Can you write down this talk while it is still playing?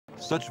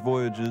Such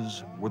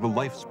voyages were the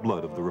life's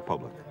blood of the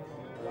Republic.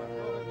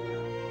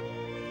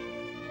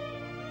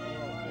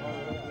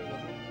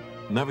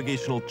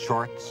 Navigational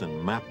charts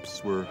and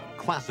maps were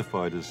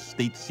classified as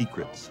state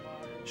secrets.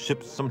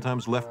 Ships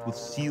sometimes left with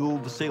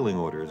sealed sailing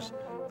orders,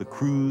 the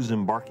crews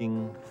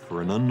embarking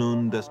for an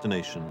unknown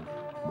destination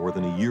more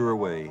than a year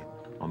away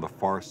on the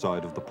far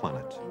side of the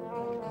planet.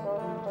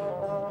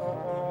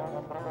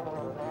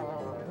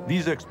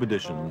 These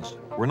expeditions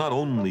were not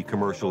only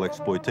commercial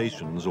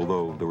exploitations,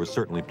 although there was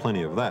certainly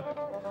plenty of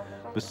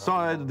that.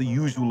 Besides the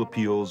usual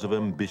appeals of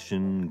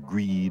ambition,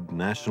 greed,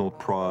 national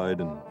pride,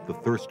 and the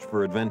thirst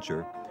for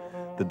adventure,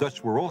 the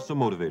Dutch were also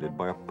motivated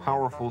by a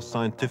powerful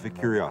scientific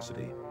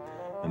curiosity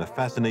and a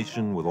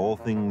fascination with all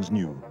things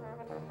new.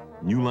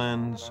 New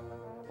lands,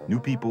 new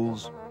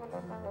peoples,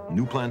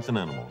 new plants and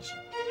animals.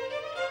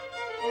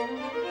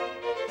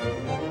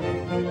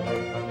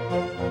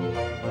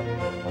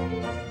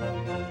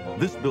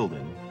 This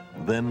building,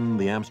 then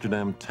the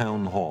Amsterdam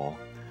Town Hall,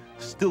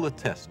 still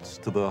attests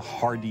to the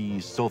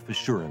hardy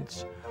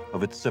self-assurance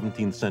of its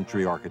 17th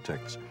century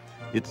architects.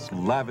 Its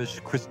lavish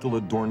crystal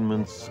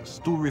adornments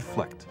still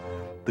reflect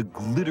the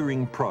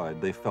glittering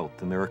pride they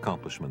felt in their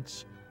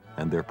accomplishments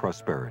and their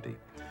prosperity.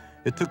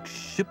 It took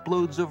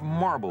shiploads of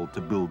marble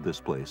to build this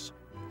place.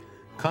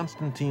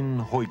 Constantine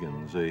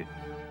Huygens, a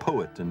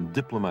poet and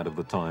diplomat of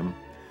the time,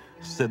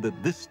 said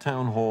that this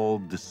town hall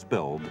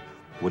dispelled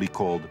what he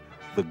called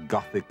the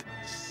Gothic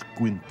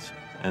squint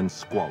and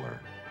squalor.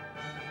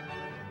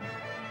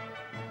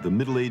 The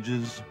Middle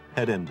Ages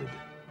had ended.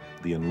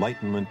 The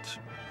Enlightenment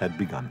had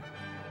begun.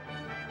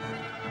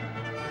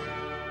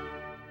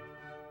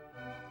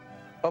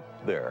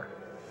 Up there,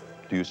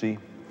 do you see,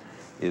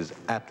 is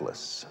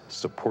Atlas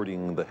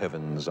supporting the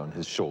heavens on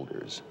his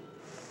shoulders.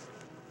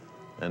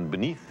 And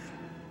beneath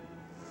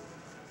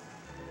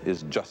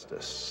is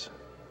Justice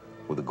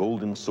with a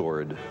golden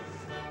sword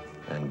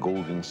and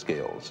golden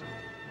scales,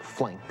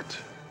 flanked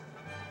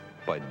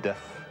by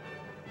death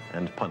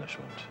and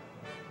punishment.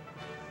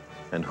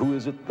 And who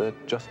is it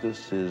that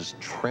Justice is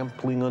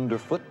trampling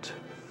underfoot?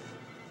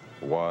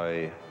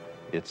 Why,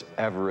 it's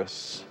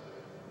avarice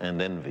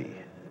and envy,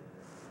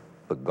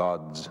 the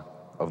gods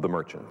of the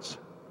merchants.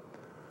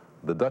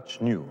 The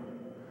Dutch knew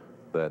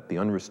that the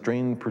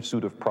unrestrained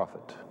pursuit of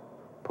profit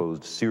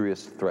posed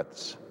serious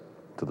threats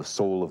to the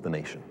soul of the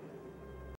nation.